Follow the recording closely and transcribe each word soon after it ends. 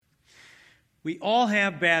We all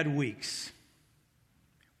have bad weeks.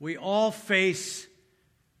 We all face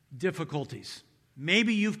difficulties.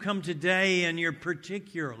 Maybe you've come today and you're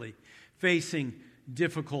particularly facing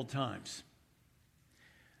difficult times.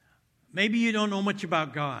 Maybe you don't know much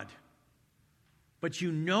about God, but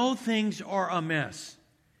you know things are amiss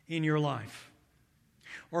in your life.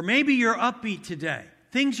 Or maybe you're upbeat today.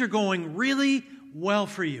 Things are going really well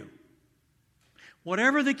for you.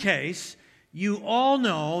 Whatever the case, you all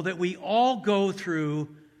know that we all go through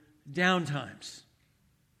downtimes.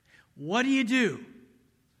 What do you do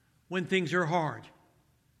when things are hard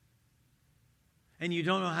and you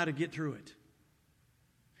don't know how to get through it?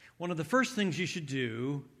 One of the first things you should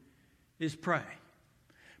do is pray.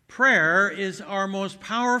 Prayer is our most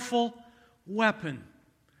powerful weapon.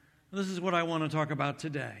 This is what I want to talk about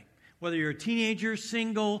today. Whether you're a teenager,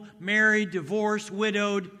 single, married, divorced,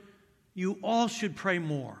 widowed, you all should pray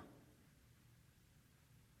more.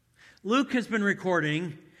 Luke has been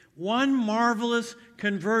recording one marvelous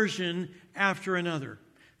conversion after another.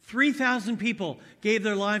 3,000 people gave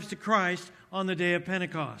their lives to Christ on the day of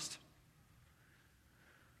Pentecost.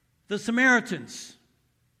 The Samaritans,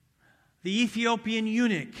 the Ethiopian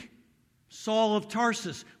eunuch, Saul of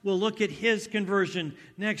Tarsus, we'll look at his conversion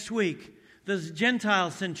next week. The Gentile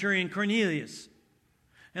centurion Cornelius,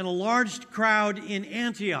 and a large crowd in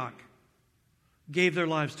Antioch gave their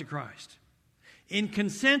lives to Christ. In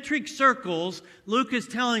concentric circles, Luke is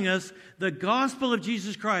telling us the gospel of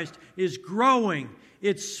Jesus Christ is growing,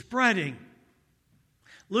 it's spreading.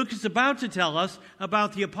 Luke is about to tell us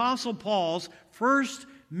about the Apostle Paul's first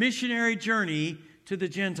missionary journey to the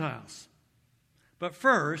Gentiles. But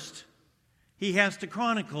first, he has to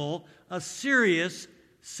chronicle a serious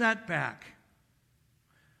setback: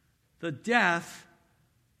 the death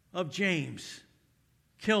of James,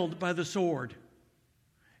 killed by the sword,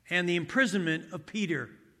 and the imprisonment of Peter.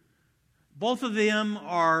 Both of them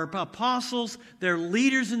are apostles. They're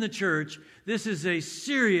leaders in the church. This is a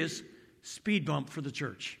serious speed bump for the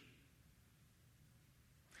church.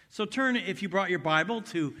 So turn, if you brought your Bible,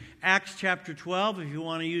 to Acts chapter 12. If you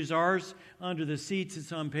want to use ours under the seats,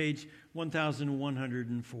 it's on page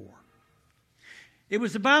 1104. It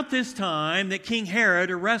was about this time that King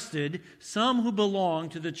Herod arrested some who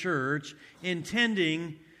belonged to the church,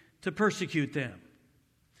 intending to persecute them.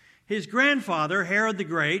 His grandfather, Herod the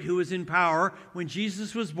Great, who was in power when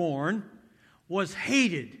Jesus was born, was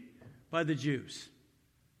hated by the Jews.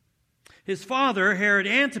 His father, Herod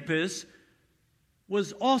Antipas,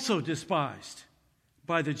 was also despised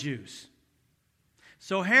by the Jews.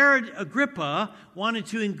 So Herod Agrippa wanted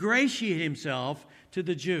to ingratiate himself to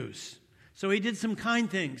the Jews. So he did some kind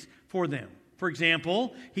things for them. For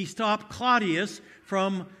example, he stopped Claudius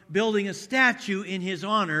from building a statue in his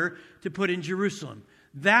honor to put in Jerusalem.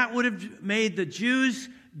 That would have made the Jews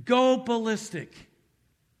go ballistic.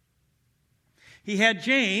 He had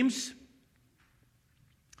James,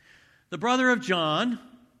 the brother of John,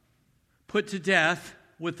 put to death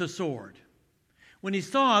with the sword. When he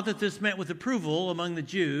saw that this met with approval among the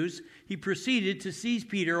Jews, he proceeded to seize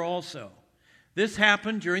Peter also. This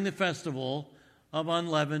happened during the festival of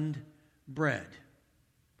unleavened bread.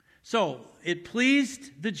 So it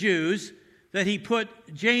pleased the Jews that he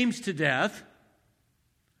put James to death,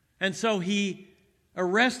 and so he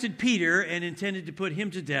arrested Peter and intended to put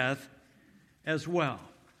him to death as well.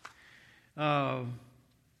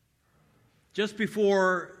 Just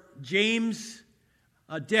before James'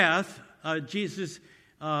 death, Jesus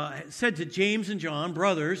said to James and John,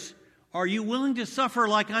 "Brothers, are you willing to suffer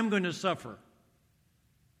like I'm going to suffer?"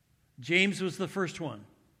 James was the first one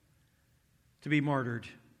to be martyred.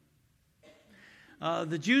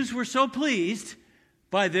 The Jews were so pleased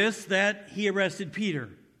by this that he arrested Peter.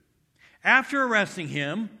 After arresting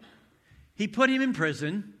him, he put him in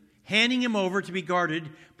prison, handing him over to be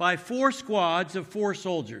guarded by 4 squads of 4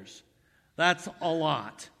 soldiers. That's a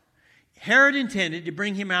lot. Herod intended to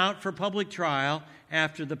bring him out for public trial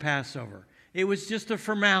after the Passover. It was just a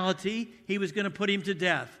formality. He was going to put him to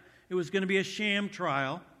death. It was going to be a sham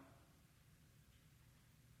trial.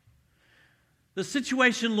 The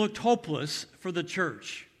situation looked hopeless for the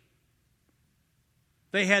church.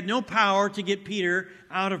 They had no power to get Peter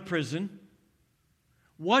out of prison.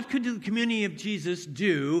 What could the community of Jesus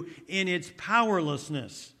do in its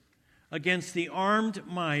powerlessness against the armed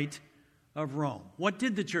might of Rome? What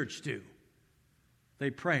did the church do? They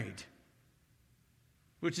prayed,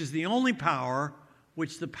 which is the only power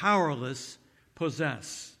which the powerless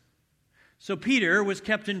possess. So Peter was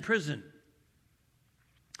kept in prison,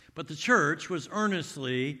 but the church was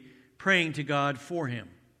earnestly praying to God for him.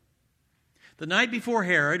 The night before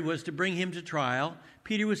Herod was to bring him to trial,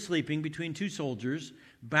 Peter was sleeping between 2 soldiers.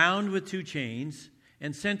 bound with 2 chains,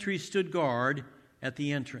 and sentries stood guard at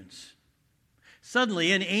the entrance.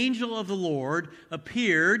 Suddenly, an angel of the Lord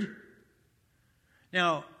appeared.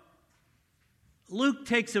 Now, Luke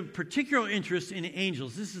takes a particular interest in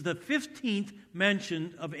angels. This is the 15th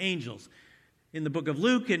mention of angels in the book of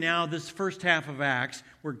Luke, and now this first half of Acts,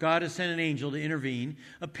 where God has sent an angel to intervene,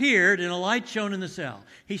 appeared, and a light shone in the cell.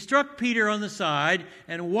 He struck Peter on the side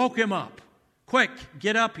and woke him up. "Quick,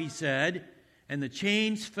 get up," he said, and the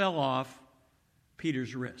chains fell off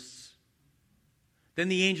Peter's wrists. Then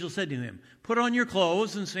the angel said to him, "Put on your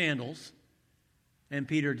clothes and sandals," and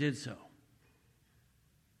Peter did so.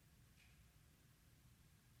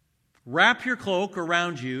 "Wrap your cloak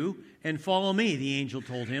around you and follow me," the angel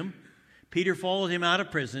told him. Peter followed him out of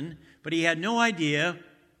prison, but he had no idea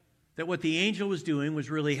that what the angel was doing was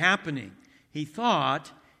really happening. He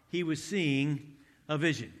thought he was seeing a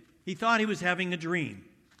vision. He thought he was having a dream.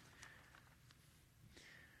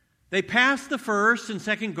 They passed the first and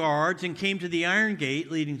second guards and came to the iron gate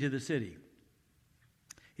leading to the city.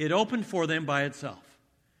 It opened for them by itself,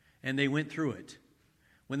 and they went through it.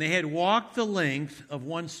 When they had walked the length of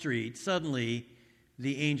one street, suddenly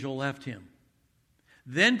the angel left him.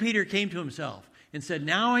 Then Peter came to himself and said,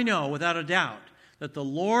 "Now I know without a doubt that the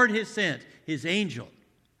Lord has sent his angel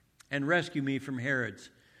and rescued me from Herod's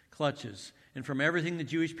clutches and from everything the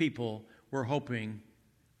Jewish people were hoping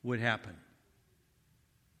would happen."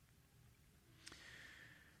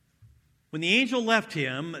 When the angel left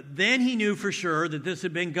him, then he knew for sure that this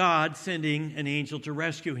had been God sending an angel to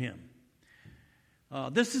rescue him.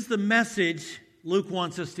 This is the message Luke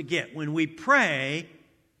wants us to get. When we pray,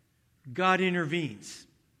 God intervenes.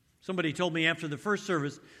 Somebody told me after the first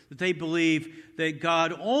service that they believe that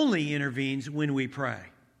God only intervenes when we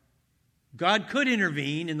pray. God could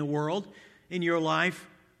intervene in the world, in your life,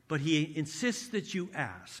 but he insists that you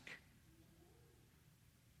ask.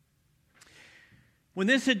 When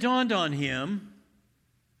this had dawned on him,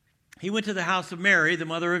 he went to the house of Mary, the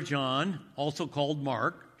mother of John, also called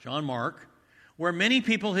John Mark, where many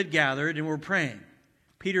people had gathered and were praying.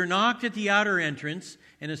 Peter knocked at the outer entrance,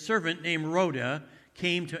 and a servant named Rhoda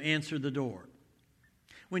came to answer the door.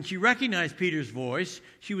 When she recognized Peter's voice,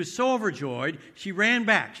 she was so overjoyed, she ran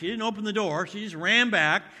back. She didn't open the door. She just ran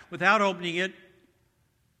back without opening it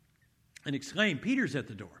and exclaimed, "Peter's at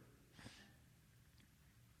the door."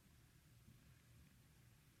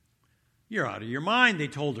 "You're out of your mind," they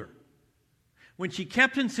told her. When she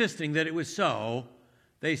kept insisting that it was so,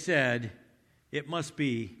 they said, "It must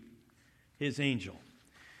be his angel."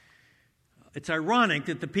 It's ironic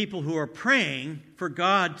that the people who are praying for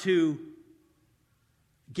God to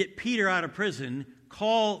get Peter out of prison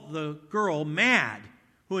call the girl mad,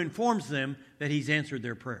 who informs them that he's answered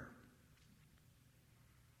their prayer.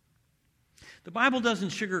 The Bible doesn't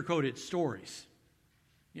sugarcoat its stories.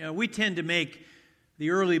 We tend to make the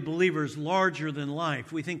early believers larger than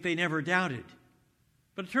life. We think they never doubted.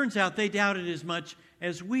 But it turns out they doubted as much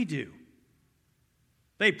as we do.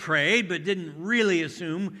 They prayed, but didn't really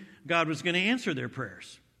assume God was going to answer their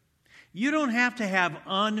prayers. You don't have to have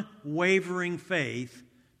unwavering faith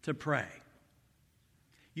to pray.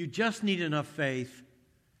 You just need enough faith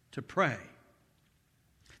to pray.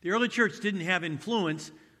 The early church didn't have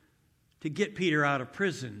influence to get Peter out of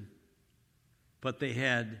prison, but they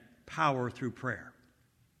had power through prayer.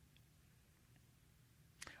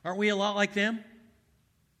 Aren't we a lot like them?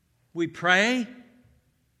 We pray,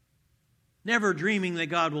 never dreaming that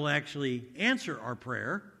God will actually answer our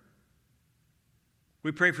prayer.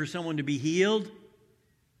 We pray for someone to be healed,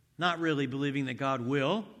 not really believing that God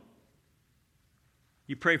will.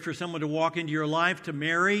 You pray for someone to walk into your life, to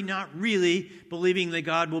marry, not really believing that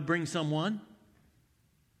God will bring someone.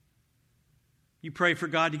 You pray for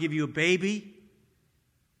God to give you a baby,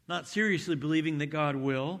 not seriously believing that God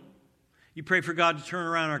will. You pray for God to turn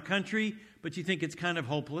around our country, but you think it's kind of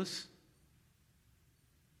hopeless.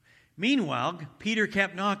 Meanwhile, Peter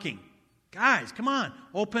kept knocking. "Guys, come on,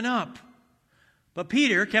 open up." But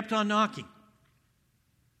Peter kept on knocking.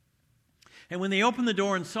 And when they opened the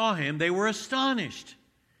door and saw him, they were astonished.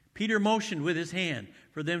 Peter motioned with his hand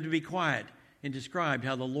for them to be quiet and described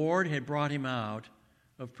how the Lord had brought him out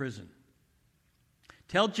of prison.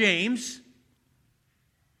 "Tell James,"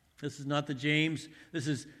 this is not the James,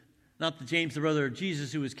 the brother of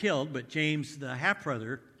Jesus who was killed, but James, the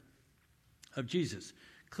half-brother of Jesus.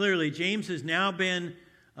 Clearly, James has now been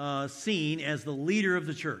seen as the leader of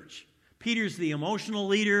the church. Peter's the emotional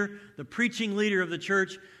leader, the preaching leader of the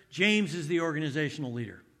church. James is the organizational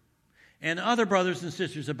leader. "And other brothers and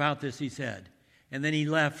sisters about this," he said. And then he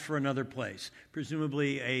left for another place,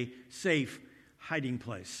 presumably a safe hiding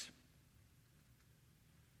place.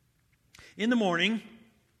 In the morning,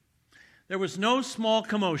 there was no small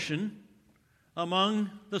commotion among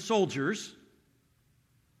the soldiers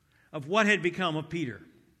of what had become of Peter.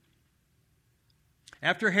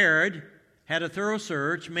 After Herod had a thorough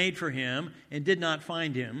search made for him and did not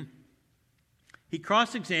find him, he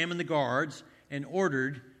cross-examined the guards and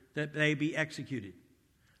ordered that they be executed.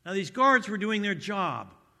 Now, these guards were doing their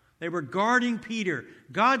job. They were guarding Peter.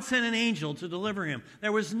 God sent an angel to deliver him.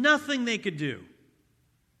 There was nothing they could do,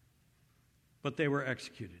 but they were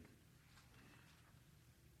executed.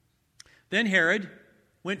 Then Herod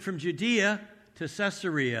went from Judea to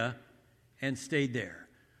Caesarea and stayed there.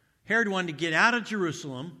 Herod wanted to get out of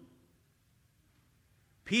Jerusalem.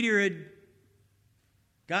 Peter had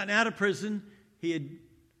gotten out of prison. He had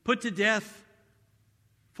put to death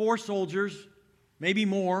 4 soldiers, maybe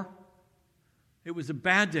more. It was a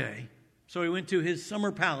bad day, so he went to his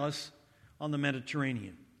summer palace on the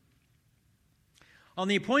Mediterranean. On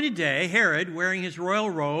the appointed day, Herod, wearing his royal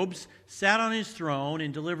robes, sat on his throne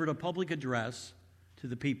and delivered a public address to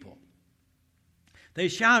the people. They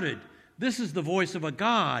shouted, "This is the voice of a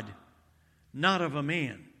God, not of a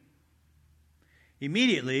man."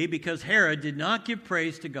 Immediately, because Herod did not give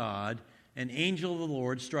praise to God, an angel of the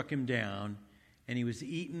Lord struck him down, and he was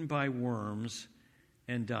eaten by worms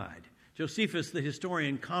and died. Josephus, the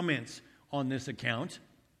historian, comments on this account.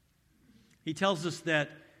 He tells us that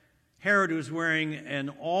Herod was wearing an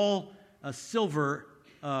all-silver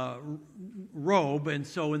robe, and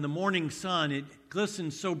so in the morning sun it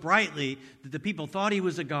glistened so brightly that the people thought he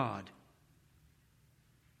was a god.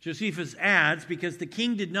 Josephus adds, because the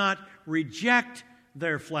king did not reject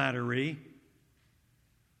their flattery,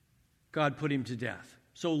 God put him to death.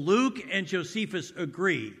 So Luke and Josephus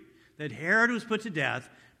agree that Herod was put to death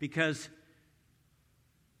because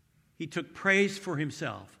he took praise for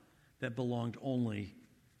himself that belonged only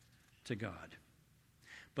to God.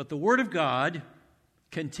 But the word of God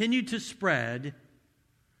continued to spread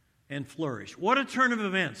and flourish. What a turn of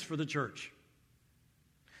events for the church.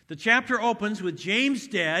 The chapter opens with James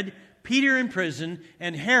dead, Peter in prison,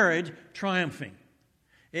 and Herod triumphing.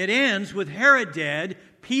 It ends with Herod dead,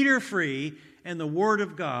 Peter free, and the word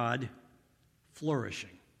of God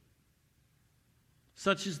flourishing.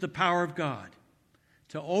 Such is the power of God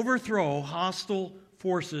to overthrow hostile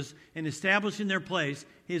forces and establish in their place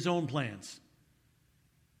his own plans.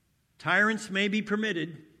 Tyrants may be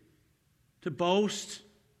permitted to boast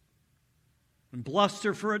and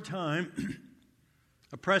bluster for a time,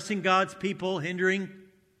 oppressing God's people, hindering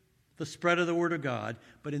the spread of the word of God,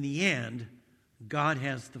 but in the end, God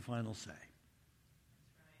has the final say.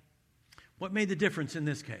 What made the difference in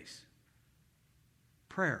this case?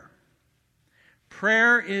 Prayer.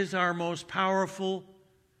 Prayer is our most powerful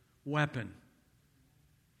weapon.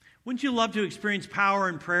 Wouldn't you love to experience power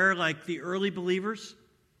in prayer like the early believers?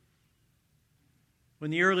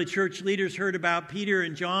 When the early church leaders heard about Peter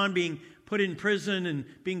and John being put in prison and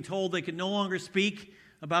being told they could no longer speak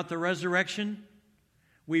about the resurrection,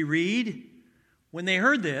 we read, when they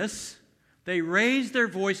heard this, they raised their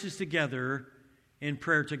voices together in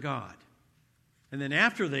prayer to God. And then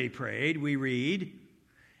after they prayed, we read,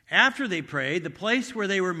 after they prayed, the place where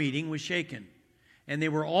they were meeting was shaken, and they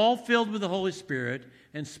were all filled with the Holy Spirit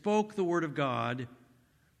and spoke the word of God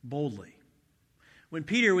boldly. When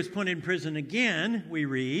Peter was put in prison again, we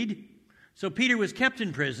read, so Peter was kept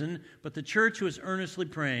in prison, but the church was earnestly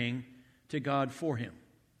praying to God for him.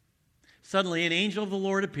 Suddenly an angel of the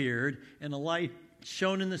Lord appeared, and a light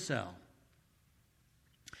shone in the cell.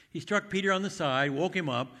 He struck Peter on the side, woke him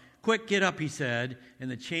up. "Quick, get up," he said,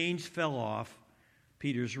 and the chains fell off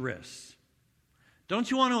Peter's wrists. Don't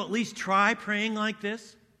you want to at least try praying like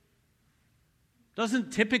this?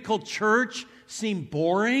 Doesn't typical church seem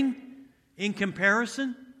boring in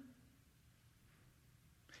comparison?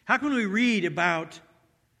 How can we read about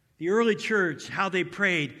the early church, how they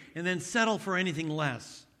prayed, and then settle for anything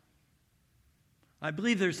less? I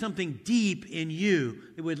believe there's something deep in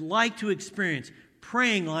you that would like to experience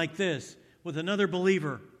praying like this with another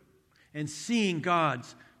believer and seeing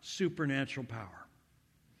God's supernatural power.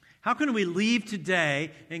 How can we leave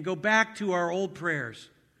today and go back to our old prayers?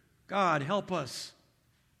 God, help us.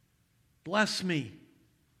 Bless me.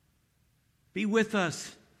 Be with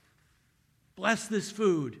us. Bless this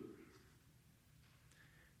food.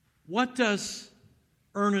 What does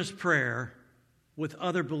earnest prayer with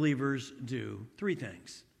other believers do? 3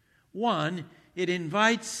 things. 1, it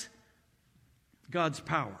invites God's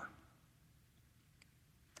power.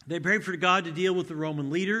 They prayed for God to deal with the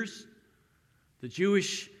Roman leaders, the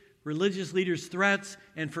Jewish religious leaders' threats,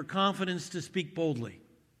 and for confidence to speak boldly.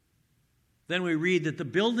 Then we read that the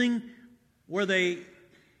building where they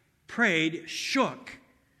prayed shook,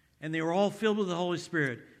 and they were all filled with the Holy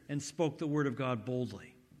Spirit and spoke the word of God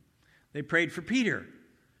boldly. They prayed for Peter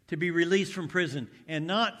to be released from prison and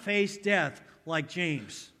not face death like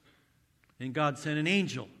James. And God sent an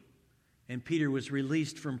angel, and Peter was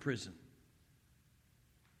released from prison.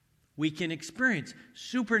 We can experience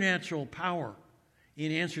supernatural power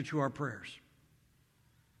in answer to our prayers.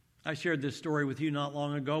 I shared this story with you not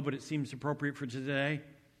long ago, but it seems appropriate for today.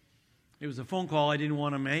 It was a phone call I didn't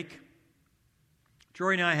want to make.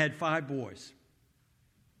 Joy and I had 5 boys,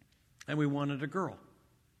 and we wanted a girl.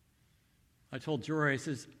 I told Joy, I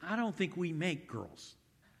says, I don't think we make girls.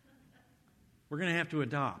 We're going to have to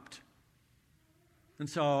adopt. And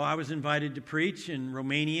so I was invited to preach in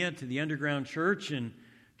Romania to the underground church, and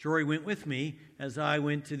Jory went with me. As I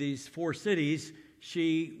went to these 4 cities,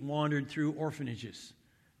 she wandered through orphanages.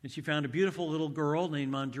 And she found a beautiful little girl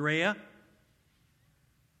named Andrea,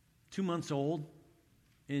 2 months old,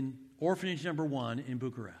 in orphanage number 1 in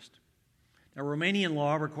Bucharest. Now, Romanian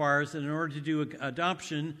law requires that in order to do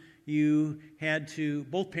adoption,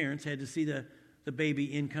 both parents had to see the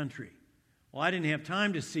baby in country. Well, I didn't have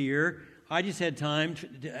time to see her. I just had time,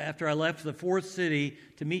 after I left the 4th city,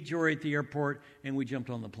 to meet Jory at the airport, and we jumped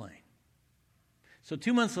on the plane. So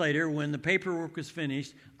 2 months later, when the paperwork was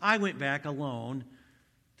finished, I went back alone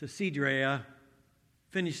to see Drea,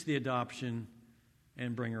 finish the adoption,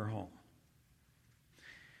 and bring her home.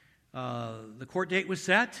 The court date was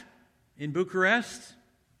set in Bucharest.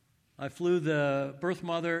 I flew the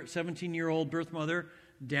 17-year-old birth mother,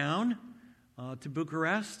 down to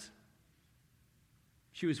Bucharest.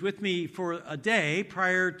 She was with me for a day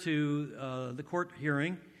prior to the court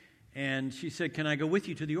hearing, and she said, "Can I go with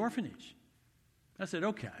you to the orphanage?" I said,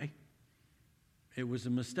 "Okay." It was a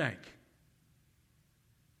mistake.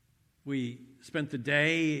 We spent the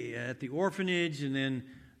day at the orphanage and then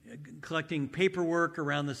collecting paperwork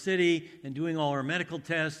around the city and doing all our medical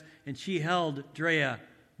tests, and she held Drea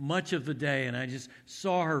much of the day, and I just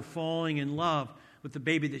saw her falling in love with the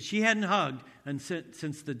baby that she hadn't hugged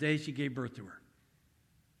since the day she gave birth to her.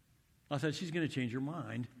 I thought, she's going to change her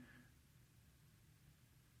mind.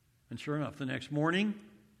 And sure enough, the next morning,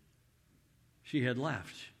 she had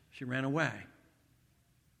left. She ran away.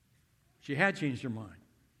 She had changed her mind.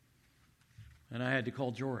 And I had to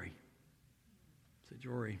call Jory. I said,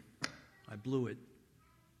 "Jory, I blew it."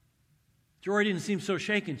 Jory didn't seem so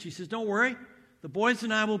shaken. She says, "Don't worry. The boys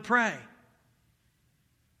and I will pray."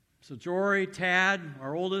 So Jory, Tad,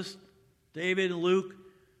 our oldest, David, and Luke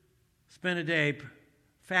spent a day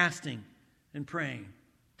fasting and praying.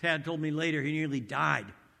 Tad told me later he nearly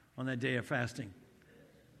died on that day of fasting.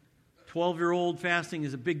 12-year-old fasting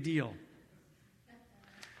is a big deal.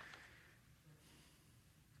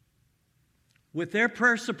 With their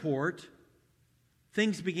prayer support,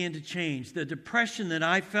 things began to change. The depression that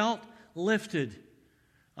I felt lifted.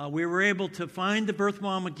 We were able to find the birth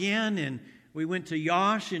mom again, and we went to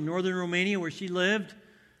Iași in northern Romania where she lived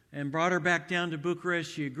and brought her back down to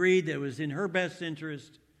Bucharest. She agreed that it was in her best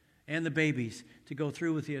interest and the baby's to go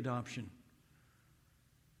through with the adoption.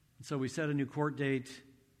 And so we set a new court date.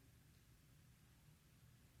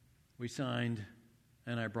 We signed,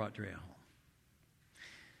 and I brought Drea home.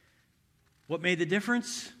 What made the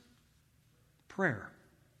difference? Prayer.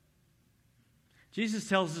 Jesus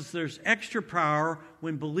tells us there's extra power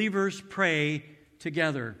when believers pray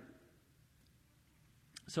together.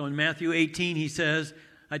 So in Matthew 18, he says,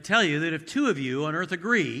 "I tell you that if 2 of you on earth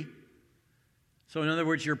agree," so in other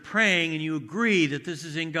words, you're praying and you agree that this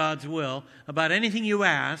is in God's will, "about anything you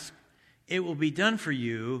ask, it will be done for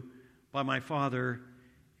you by my Father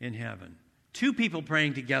in heaven." 2 people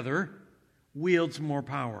praying together wields more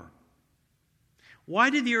power. Why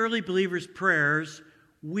did the early believers' prayers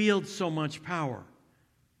wield so much power?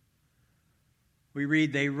 We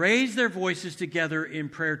read, they raised their voices together in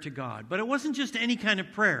prayer to God. But it wasn't just any kind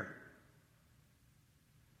of prayer.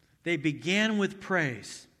 They began with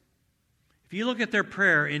praise. If you look at their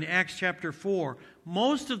prayer in Acts chapter 4,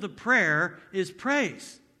 most of the prayer is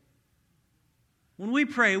praise. When we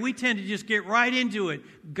pray, we tend to just get right into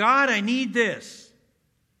it. God, I need this.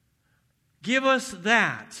 Give us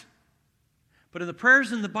that. But in the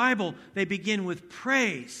prayers in the Bible, they begin with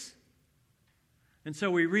praise. And so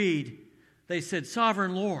we read, they said,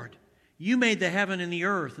 "Sovereign Lord, you made the heaven and the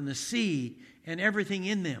earth and the sea and everything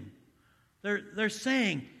in them." They're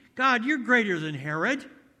saying, God, you're greater than Herod.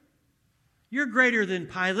 You're greater than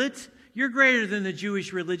Pilate. You're greater than the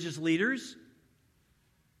Jewish religious leaders.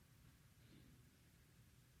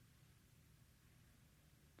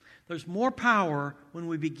 There's more power when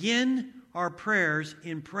we begin our prayers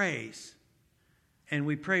in praise and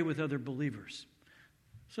we pray with other believers.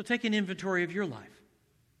 So take an inventory of your life.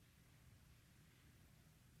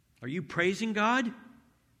 Are you praising God?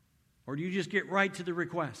 Or do you just get right to the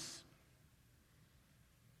requests?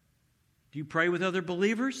 Do you pray with other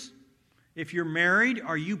believers? If you're married,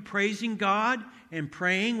 are you praising God and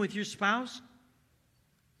praying with your spouse?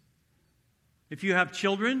 If you have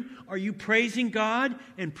children, are you praising God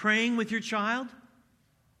and praying with your child?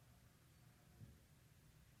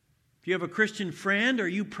 If you have a Christian friend, are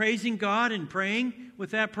you praising God and praying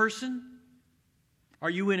with that person? Are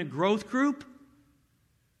you in a growth group?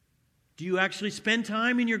 Do you actually spend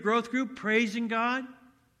time in your growth group praising God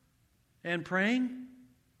and praying?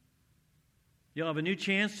 You'll have a new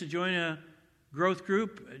chance to join a growth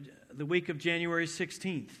group the week of January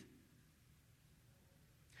 16th.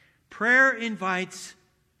 Prayer invites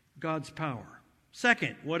God's power.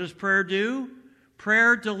 Second, what does prayer do?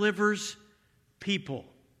 Prayer delivers people.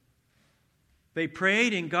 They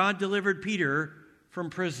prayed and God delivered Peter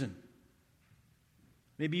from prison.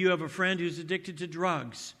 Maybe you have a friend who's addicted to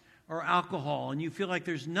drugs or alcohol and you feel like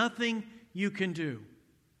there's nothing you can do.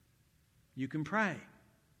 You can pray.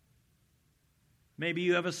 Maybe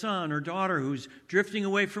you have a son or daughter who's drifting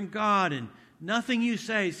away from God and nothing you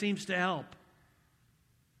say seems to help.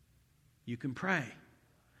 You can pray.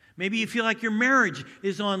 Maybe you feel like your marriage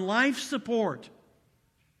is on life support.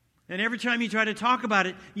 And every time you try to talk about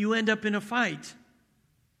it, you end up in a fight.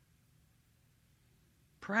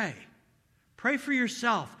 Pray. Pray for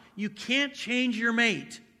yourself. You can't change your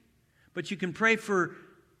mate, but you can pray for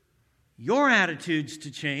your attitudes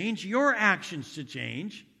to change, your actions to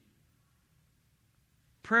change.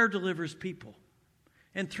 Prayer delivers people.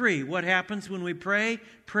 And 3, what happens when we pray?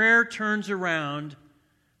 Prayer turns around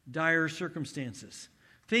dire circumstances.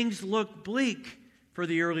 Things look bleak for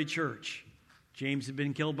the early church. James had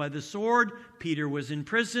been killed by the sword. Peter was in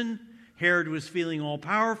prison. Herod was feeling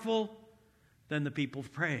all-powerful. Then the people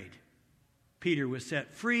prayed. Peter was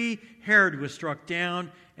set free. Herod was struck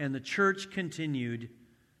down. And the church continued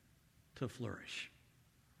to flourish.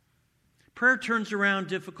 Prayer turns around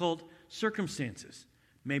difficult circumstances.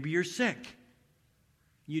 Maybe you're sick.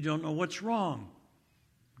 You don't know what's wrong.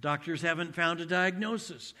 Doctors haven't found a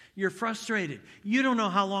diagnosis. You're frustrated. You don't know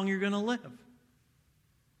how long you're going to live.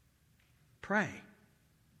 Pray.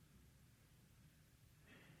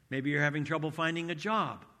 Maybe you're having trouble finding a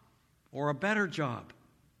job or a better job.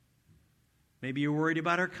 Maybe you're worried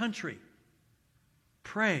about our country.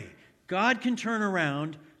 Pray. God can turn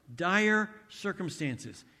around dire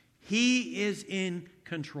circumstances. He is in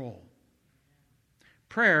control.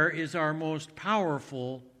 Prayer is our most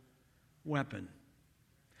powerful weapon.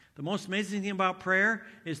 The most amazing thing about prayer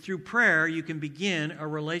is through prayer you can begin a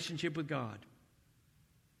relationship with God.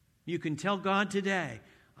 You can tell God today,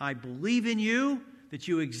 I believe in you, that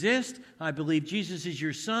you exist. I believe Jesus is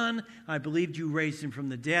your son. I believed you raised him from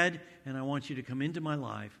the dead, and I want you to come into my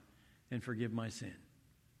life and forgive my sin.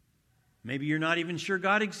 Maybe you're not even sure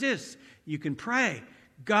God exists. You can pray,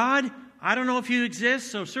 God, I don't know if you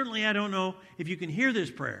exist, so certainly I don't know if you can hear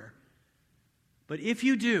this prayer. But if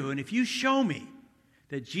you do, and if you show me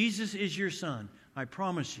that Jesus is your son, I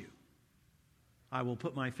promise you, I will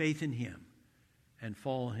put my faith in him and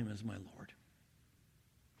follow him as my Lord.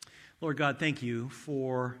 Lord God, thank you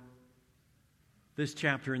for this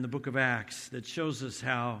chapter in the book of Acts that shows us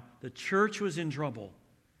how the church was in trouble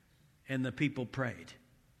and the people prayed.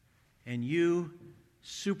 And you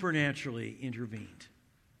supernaturally intervened.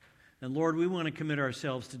 And Lord, we want to commit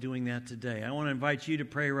ourselves to doing that today. I want to invite you to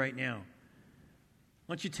pray right now.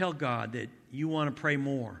 Why don't you tell God that you want to pray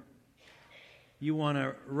more? You want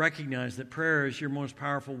to recognize that prayer is your most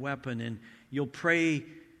powerful weapon, and you'll pray,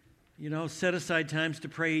 set aside times to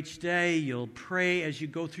pray each day. You'll pray as you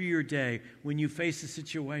go through your day when you face a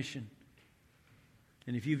situation.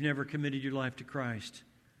 And if you've never committed your life to Christ,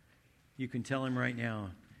 you can tell him right now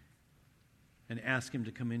and ask him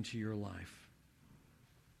to come into your life.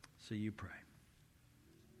 So you pray.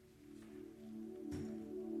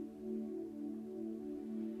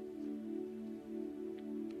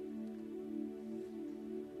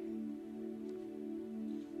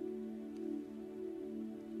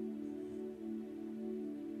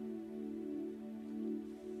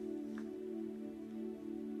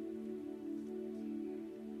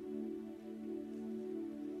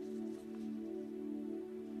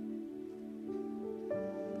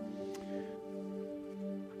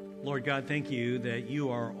 Lord God, thank you that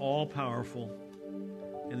you are all-powerful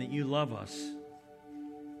and that you love us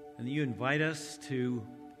and that you invite us to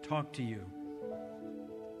talk to you.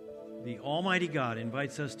 The Almighty God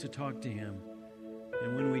invites us to talk to him.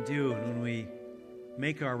 And when we do, and when we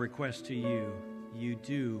make our request to you, you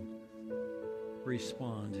do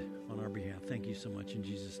respond on our behalf. Thank you so much. In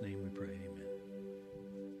Jesus' name we pray. Amen.